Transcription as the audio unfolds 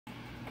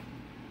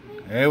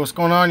Hey, what's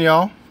going on,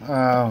 y'all?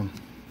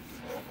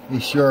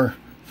 It's your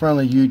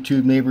friendly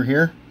YouTube neighbor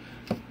here.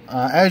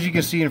 As you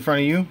can see in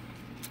front of you,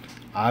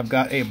 I've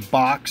got a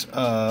box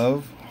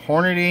of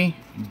Hornady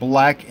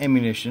black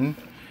ammunition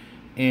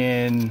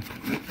in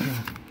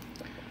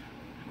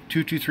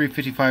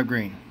 22355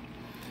 grain.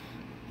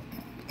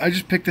 I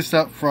just picked this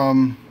up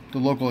from the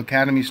local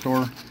Academy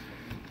store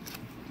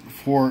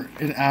for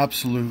an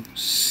absolute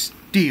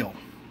steal.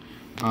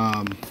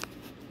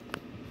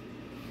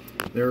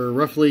 They're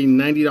roughly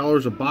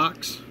 $90 a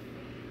box.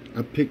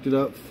 I picked it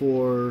up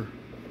for,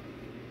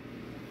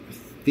 I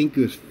think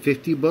it was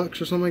 50 bucks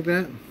or something like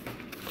that.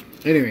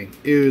 Anyway,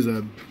 it was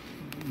a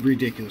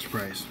ridiculous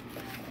price.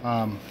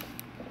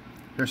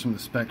 Here's some of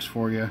the specs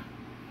for you.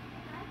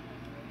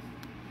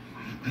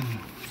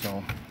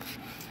 So,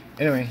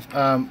 anyway,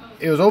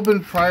 it was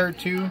open prior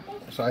to,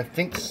 so I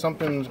think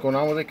something's going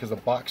on with it because the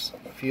box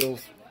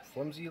feels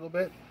flimsy a little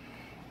bit.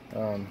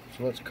 So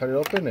let's cut it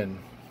open and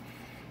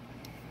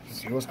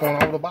see what's going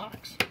on with the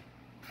box.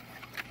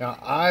 Now,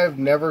 I've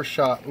never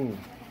shot. Ooh,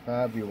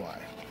 that'd be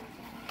why.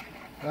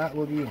 That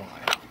would be why.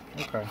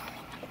 Okay.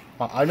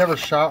 I never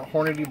shot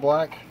Hornady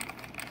black.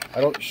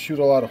 I don't shoot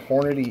a lot of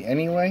Hornady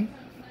anyway.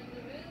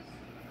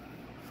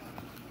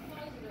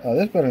 Oh,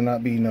 this better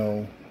not be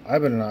no. I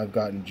better not have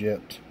gotten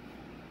gypped.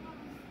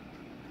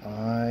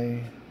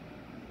 I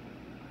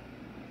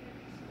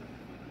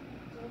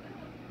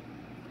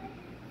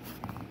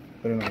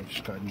better not have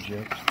just gotten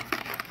gypped.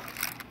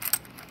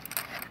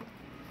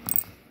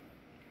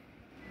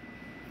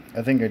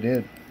 I think I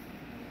did.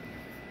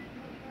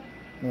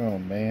 Oh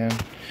man.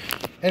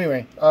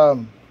 Anyway,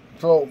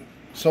 so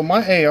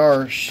my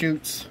AR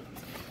shoots.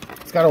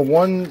 It's got a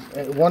 1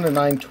 to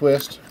 9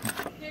 twist.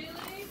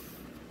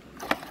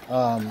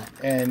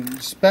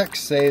 And specs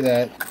say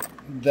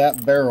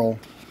that barrel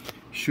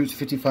shoots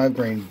 55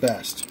 grain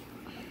best.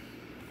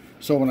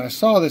 So when I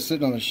saw this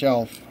sitting on the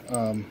shelf,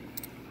 I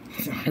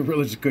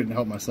really just couldn't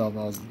help myself.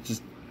 I was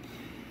just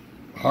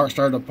heart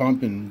started to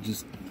pump and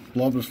just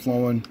blood was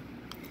flowing.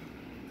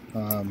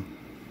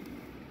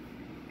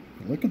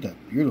 Look at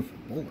that beautiful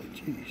bullet,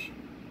 jeez.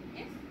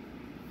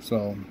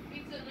 So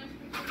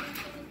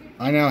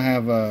I now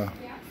have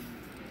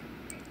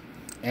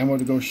ammo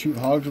to go shoot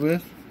hogs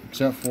with,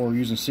 except for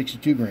using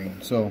 62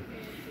 grain. So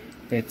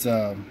it's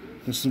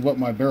this is what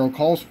my barrel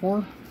calls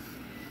for.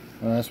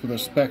 That's what the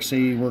specs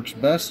say works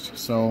best.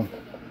 So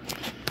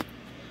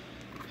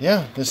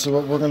yeah, this is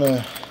what we're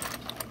gonna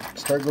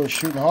start going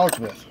shooting hogs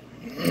with.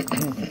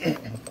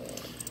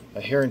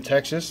 Here in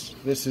Texas,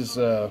 this is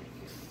the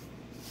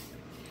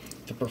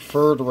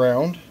preferred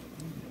round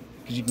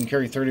because you can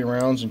carry 30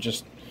 rounds and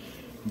just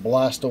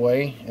blast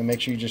away and make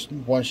sure you just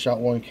one shot,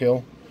 one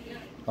kill.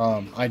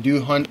 I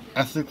do hunt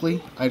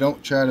ethically. I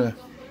don't try to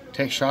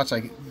take shots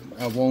I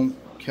won't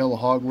kill a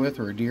hog with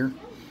or a deer.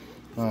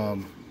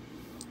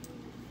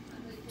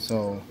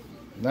 So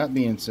that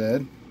being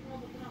said,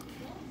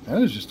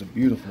 that is just a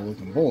beautiful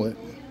looking bullet.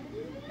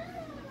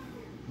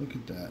 Look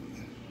at that.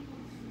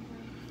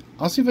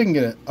 I'll see if I can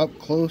get it up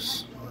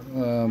close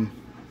on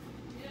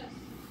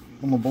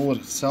the bullet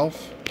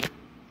itself.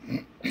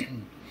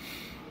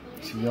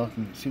 See, y'all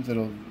can see if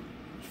it'll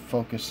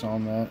focus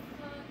on that.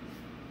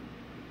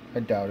 I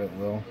doubt it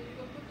will.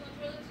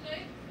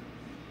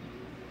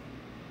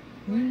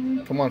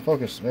 Come on,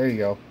 focus. There you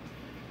go.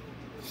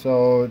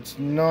 So it's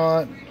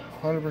not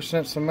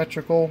 100%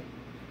 symmetrical,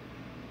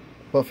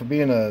 but for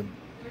being a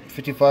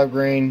 55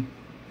 grain,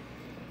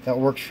 that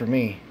works for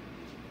me.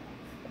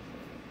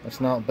 That's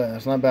not bad.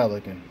 That's not bad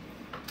looking.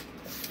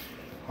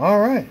 All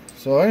right.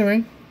 So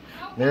anyway,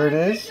 there it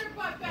is.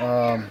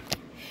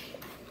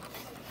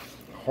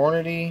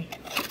 Hornady.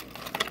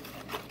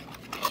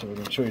 So we're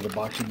gonna show you the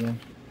box again.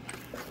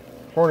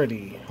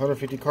 Hornady,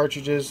 150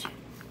 cartridges.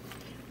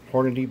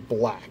 Hornady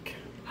black.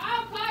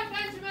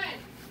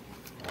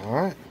 All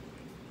right.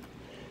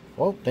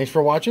 Well, thanks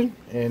for watching,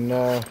 and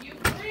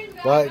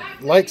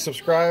like,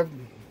 subscribe,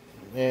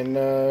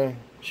 and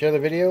share the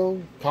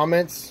video.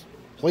 Comments,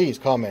 please,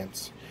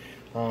 comments.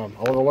 I want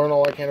to learn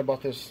all I can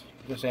about this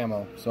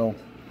ammo. So,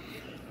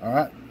 all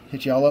right,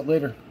 hit y'all up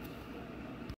later.